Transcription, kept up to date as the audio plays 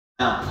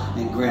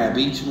and grab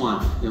each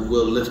one, and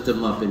we'll lift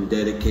them up and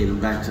dedicate them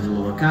back to the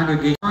Lord.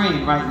 Congregation,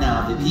 praying right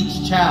now that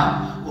each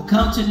child will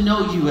come to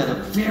know you at a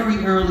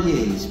very early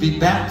age, be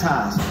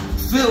baptized,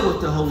 filled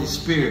with the Holy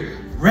Spirit,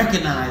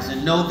 recognize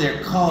and know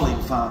their calling,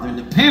 Father, and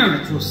the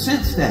parents will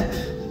sense that,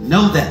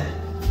 know that,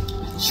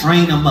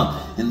 train them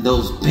up in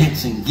those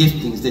bents and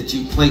giftings that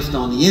you placed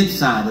on the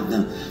inside of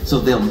them, so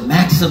they'll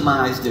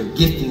maximize their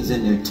giftings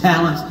and their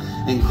talents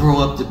and grow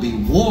up to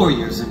be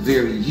warriors and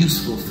very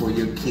useful for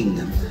your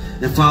kingdom.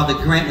 And Father,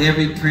 grant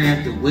every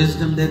parent the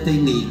wisdom that they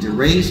need to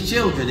raise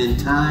children in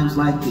times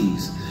like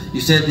these.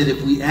 You said that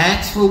if we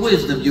ask for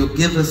wisdom, you'll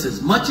give us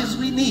as much as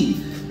we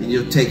need, and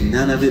you'll take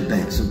none of it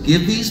back. So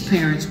give these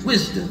parents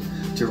wisdom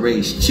to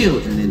raise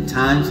children in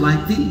times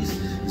like these.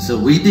 And so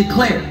we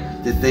declare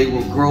that they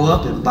will grow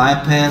up and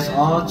bypass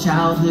all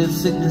childhood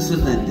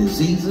sicknesses and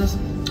diseases.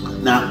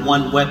 Not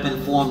one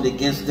weapon formed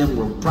against them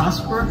will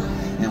prosper.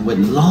 And with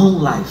long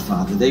life,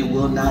 Father, they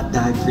will not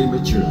die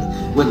prematurely.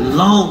 With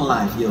long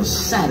life, you'll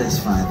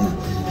satisfy them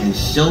and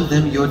show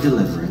them your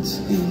deliverance.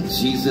 In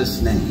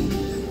Jesus' name,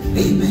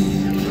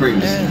 amen.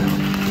 Praise God.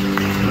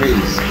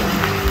 Praise God.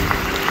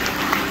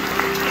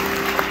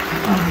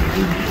 Father,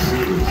 it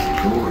is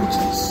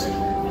gorgeous.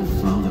 And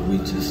Father, we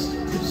just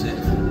present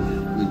her.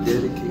 We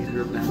dedicate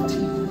her back to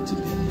you to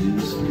be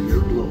used for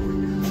your glory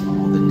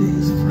all the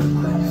days of her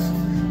life.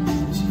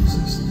 In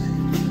Jesus'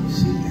 name,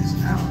 she is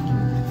out.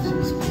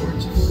 She's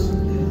gorgeous.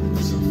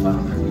 So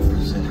Father, we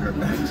present her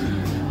back to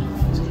you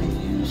to be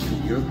used for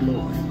your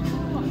glory.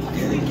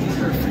 Dedicate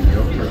her for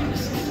your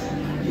purposes.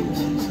 In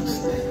Jesus'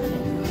 name.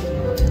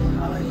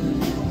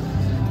 Hallelujah.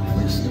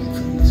 Wisdom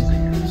from these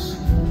parents.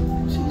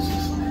 In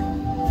Jesus' name.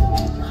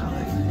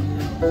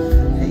 Hallelujah.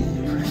 Hey,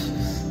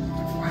 precious.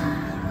 Wow.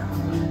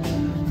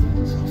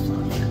 So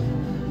Father,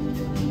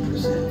 we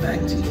present back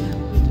to you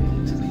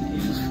to be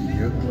used for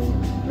your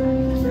glory,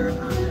 your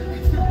honor.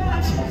 In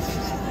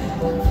Jesus'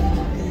 name.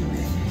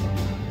 Amen.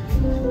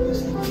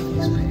 Wisdom from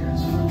these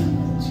parents.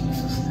 In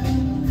Jesus'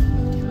 name.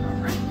 All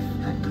right.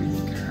 Hi, pretty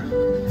girl.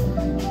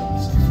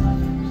 So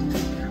Father, we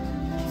take her.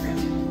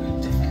 Family, we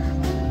take her.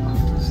 We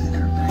present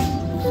her back to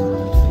you,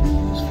 Father, to be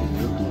used for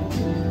your glory.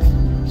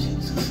 In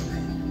Jesus'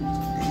 name.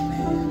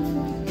 Amen.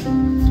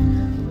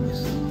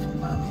 Wisdom from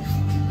mommy,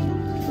 Father.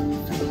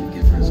 Thank you,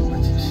 give her as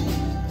much as she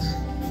needs.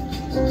 In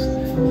Jesus'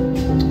 name.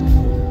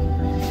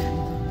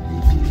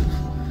 Hey,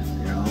 beautiful.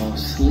 They're all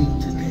asleep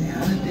today.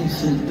 How did they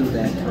sleep through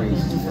that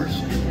praise and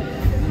worship?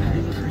 I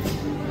pray.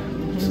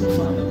 So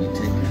Father, we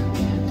take her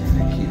and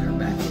dedicate her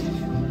back to you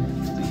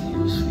to be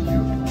used for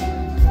your glory.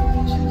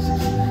 In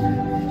Jesus' name.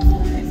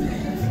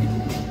 Amen.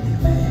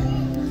 Amen.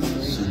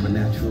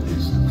 Supernatural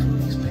wisdom from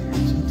these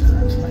parents in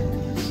times like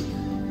these.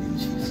 In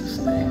Jesus'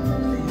 name.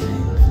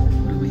 Amen.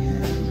 What do we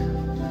have here?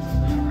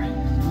 All right.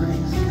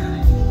 Praise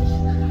God.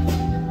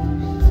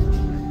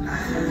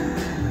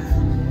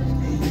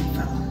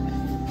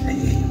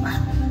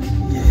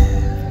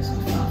 Yeah. So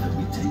Father,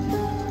 we take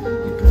him.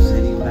 We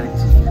present him back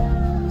to you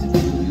to be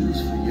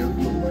used for your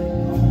glory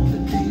all the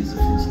days of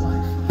his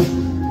life. In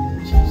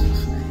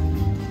Jesus' name.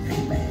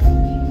 Amen.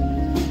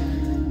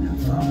 And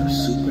Father,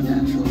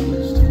 supernatural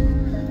wisdom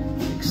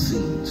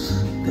exceeds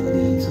the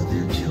needs of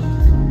their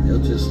children.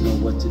 They'll just know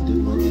what to do,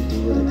 when to do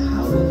it, and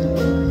how to do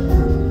it.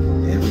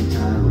 Every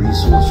time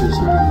resources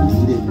are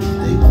needed,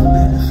 they will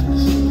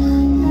manifest.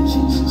 In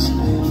Jesus'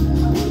 name.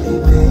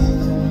 Amen.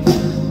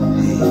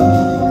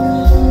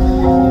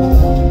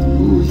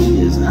 Ooh, he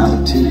is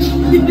out too.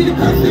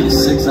 I think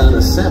 6 out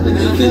of 7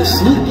 have been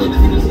sleeping.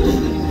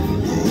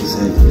 Yeah, he's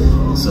heavy.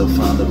 And so,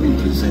 Father, we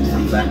present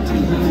him back to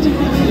you to be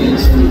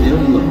used for your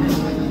glory,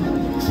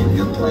 for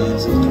your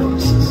plans and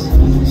purposes.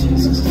 In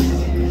Jesus'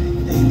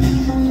 name. Amen.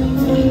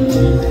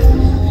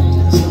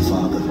 So,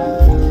 Father,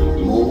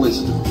 more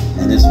wisdom,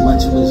 and as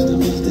much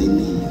wisdom as they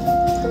need,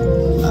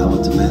 allow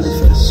it to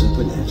manifest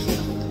supernaturally.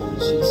 In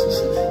Jesus'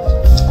 name.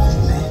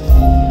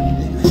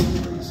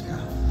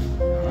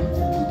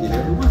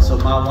 So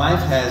my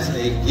wife has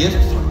a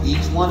gift for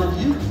each one of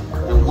you.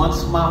 And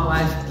once my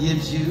wife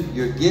gives you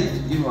your gift,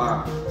 you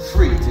are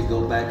free to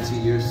go back to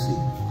your seat.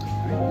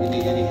 You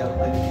need any help,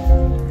 lady?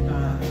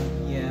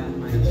 Yeah,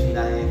 my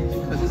Diane, could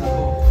you because it's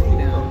cold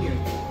down here.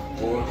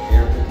 Or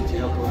Erica, could you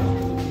help her out?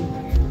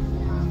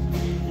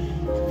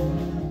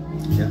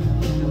 Yeah.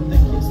 No,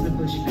 thank you. It's the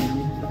Bush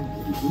family.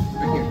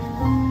 Right here.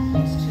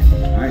 These two.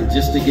 All right,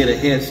 just to get a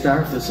head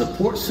start, the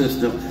support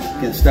system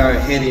can start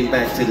heading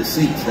back to the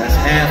seats. That's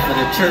half of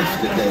the church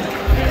today,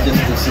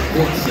 just the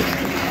support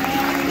system.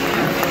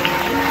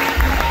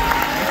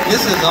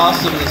 This is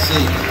awesome to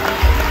see.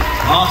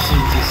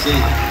 Awesome to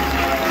see.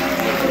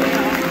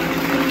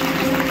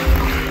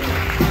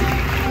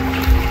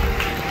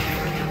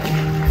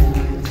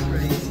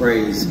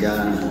 Praise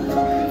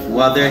God.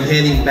 While they're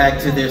heading back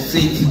to their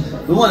seats,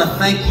 we want to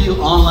thank you,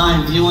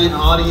 online viewing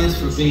audience,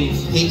 for being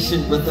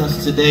patient with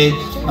us today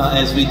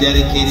as we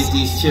dedicated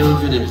these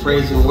children in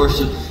praise and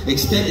worship.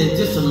 Extended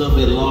just a little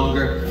bit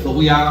longer, but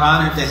we are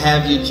honored to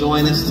have you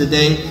join us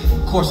today.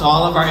 course,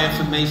 all of our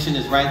information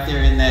is right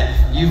there in that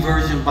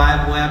YouVersion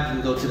Bible app.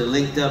 You can go to the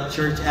Linked Up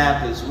Church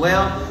app as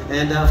well.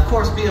 And of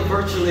course, be a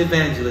virtual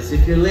evangelist.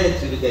 If you're led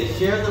to today,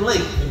 share the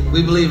link.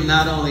 We believe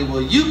not only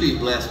will you be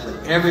blessed,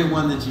 but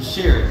everyone that you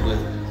share it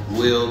with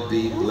will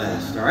be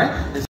blessed. All right?